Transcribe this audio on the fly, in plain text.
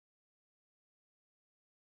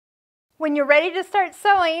When you're ready to start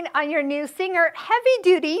sewing on your new Singer Heavy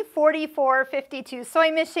Duty 4452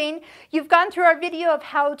 sewing machine, you've gone through our video of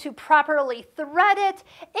how to properly thread it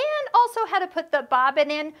and also how to put the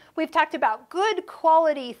bobbin in. We've talked about good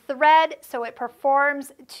quality thread so it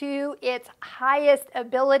performs to its highest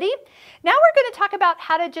ability. Now we're going to talk about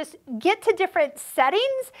how to just get to different settings,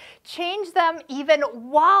 change them even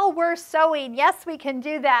while we're sewing. Yes, we can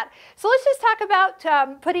do that. So let's just talk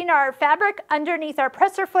about putting our fabric underneath our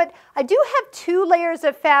presser foot. I do have 2 layers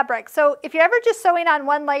of fabric, so if you're ever just sewing on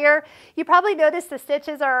 1 layer, you probably notice the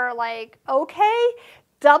stitches are like okay.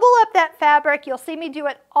 Double up that fabric. You'll see me do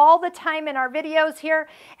it all the time in our videos here,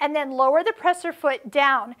 and then lower the presser foot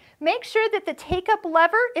down. Make sure that the take-up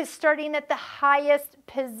lever is starting at the highest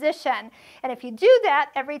position. And if you do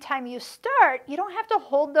that every time you start, you don't have to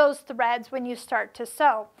hold those threads when you start to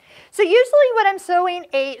sew. So usually when I'm sewing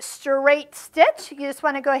a straight stitch, you just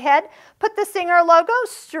want to go ahead, put the Singer logo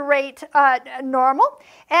straight normal,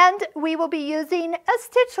 and we will be using a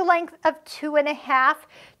stitch length of 2.5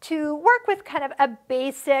 to work with kind of a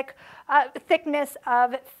basic thickness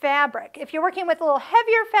of fabric. If you're working with a little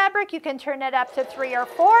heavier fabric, you can turn it up to 3 or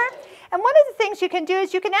 4. And one of the things you can do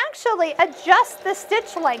is you can actually adjust the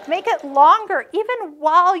stitch length, make it longer even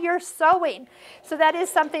while you're sewing. So that is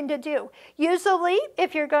something to do. Usually,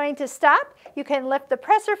 if you're going to stop, you can lift the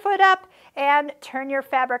presser foot up and turn your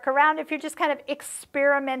fabric around if you're just kind of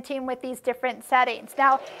experimenting with these different settings.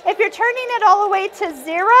 Now, if you're turning it all the way to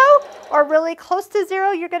 0 or really close to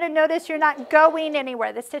 0, you're going to notice you're not going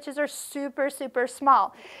anywhere. The stitches are super, super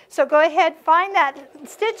small. So go ahead, find that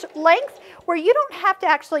stitch length where you don't have to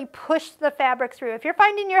actually push the fabric through. If you're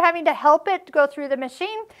finding you're having to help it go through the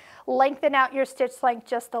machine, lengthen out your stitch length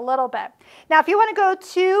just a little bit. Now, if you want to go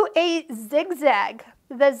to a zigzag,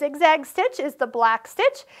 the zigzag stitch is the black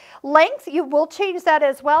stitch. Length, you will change that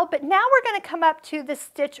as well, but now we're going to come up to the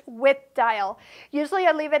stitch width dial. Usually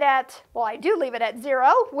I leave it at, well, I do leave it at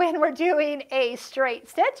 0 when we're doing a straight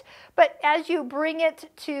stitch, but as you bring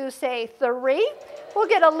it to, say, 3, we'll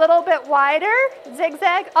get a little bit wider,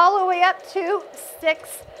 zigzag, all the way up to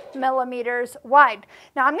 6 millimeters wide.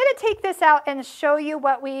 Now I'm going to take this out and show you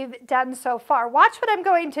what we've done so far. Watch what I'm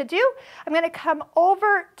going to do. I'm going to come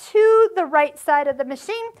over to the right side of the machine,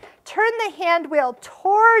 turn the hand wheel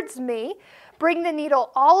towards me, bring the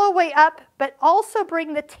needle all the way up, but also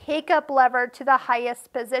bring the take-up lever to the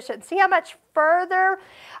highest position. See how much further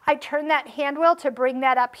I turn that hand wheel to bring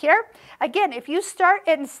that up here? Again, if you start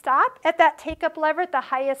and stop at that take-up lever at the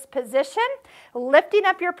highest position, lifting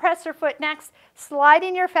up your presser foot next,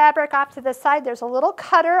 sliding your fabric off to the side. There's a little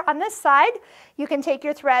cutter on this side. You can take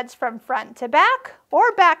your threads from front to back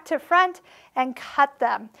or back to front and cut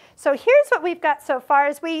them. So here's what we've got so far.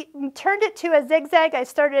 As we turned it to a zigzag, I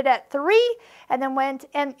started at 3 and then went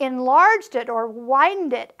and enlarged it or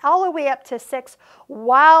widened it all the way up to 6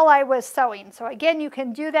 while I was sewing. So again, you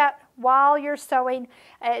can do that while you're sewing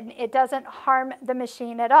and it doesn't harm the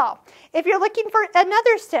machine at all. If you're looking for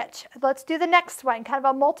another stitch, let's do the next one, kind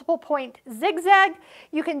of a multiple point zigzag.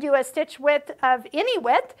 You can do a stitch width of any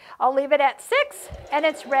width. I'll leave it at 6 and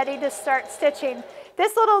it's ready to start stitching.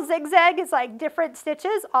 This little zigzag is like different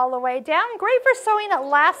stitches all the way down. Great for sewing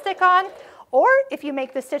elastic on, or if you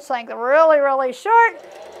make the stitch length really, really short,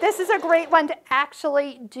 this is a great one to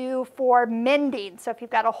actually do for mending. So if you've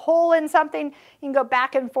got a hole in something, you can go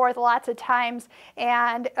back and forth lots of times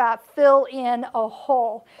and fill in a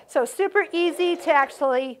hole. So super easy to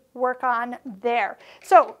actually work on there.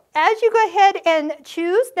 So as you go ahead and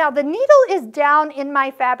choose, now the needle is down in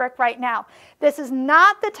my fabric right now. This is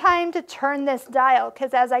not the time to turn this dial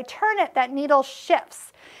because as I turn it, that needle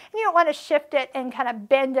shifts. And you don't want to shift it and kind of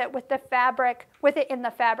bend it with the fabric, with it in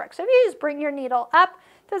the fabric. So if you just bring your needle up,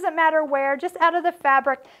 doesn't matter where, just out of the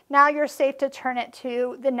fabric, now you're safe to turn it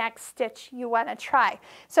to the next stitch you want to try.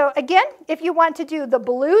 So again, if you want to do the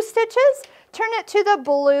blue stitches, turn it to the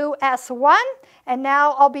blue S1, and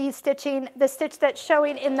now I'll be stitching the stitch that's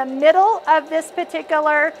showing in the middle of this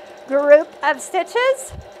particular group of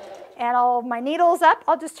stitches. And all my needles up,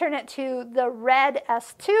 I'll just turn it to the red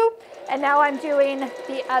S2, and now I'm doing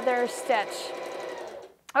the other stitch.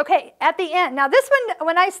 Okay, at the end. Now this one,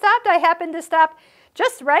 when I stopped, I happened to stop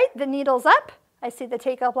just right, the needle's up. I see the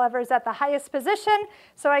take-up lever is at the highest position,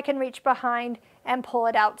 so I can reach behind and pull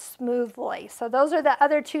it out smoothly. So those are the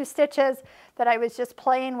other 2 stitches that I was just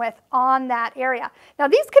playing with on that area. Now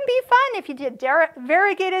these can be fun if you did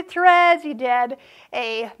variegated threads, you did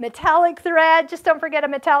a metallic thread. Just don't forget a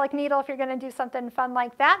metallic needle if you're going to do something fun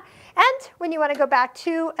like that. And when you want to go back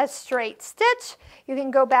to a straight stitch, you can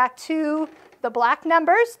go back to the black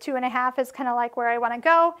numbers. 2.5 is kind of like where I want to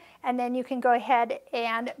go, and then you can go ahead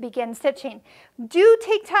and begin stitching. Do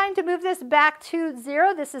take time to move this back to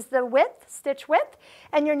 0. This is the width, stitch width,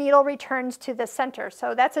 and your needle returns to the center.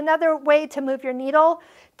 So that's another way to move your needle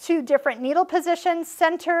to different needle positions,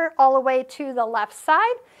 center all the way to the left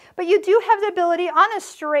side. But you do have the ability on a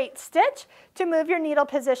straight stitch to move your needle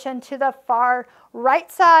position to the far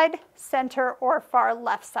right side, center, or far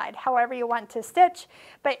left side, however you want to stitch.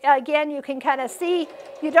 But again, you can kind of see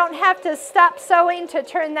you don't have to stop sewing to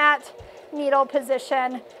turn that needle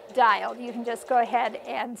position dialed. You can just go ahead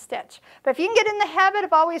and stitch. But if you can get in the habit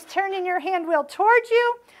of always turning your hand wheel towards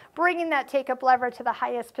you, bringing that take-up lever to the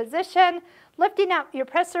highest position, lifting out your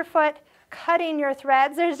presser foot, cutting your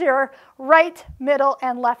threads. There's your right, middle,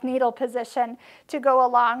 and left needle position to go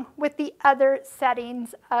along with the other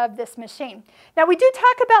settings of this machine. Now we do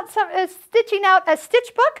talk about stitching out a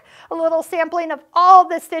stitch book, a little sampling of all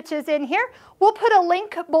the stitches in here. We'll put a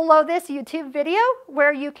link below this YouTube video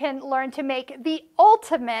where you can learn to make the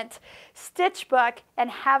ultimate stitch book and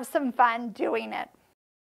have some fun doing it.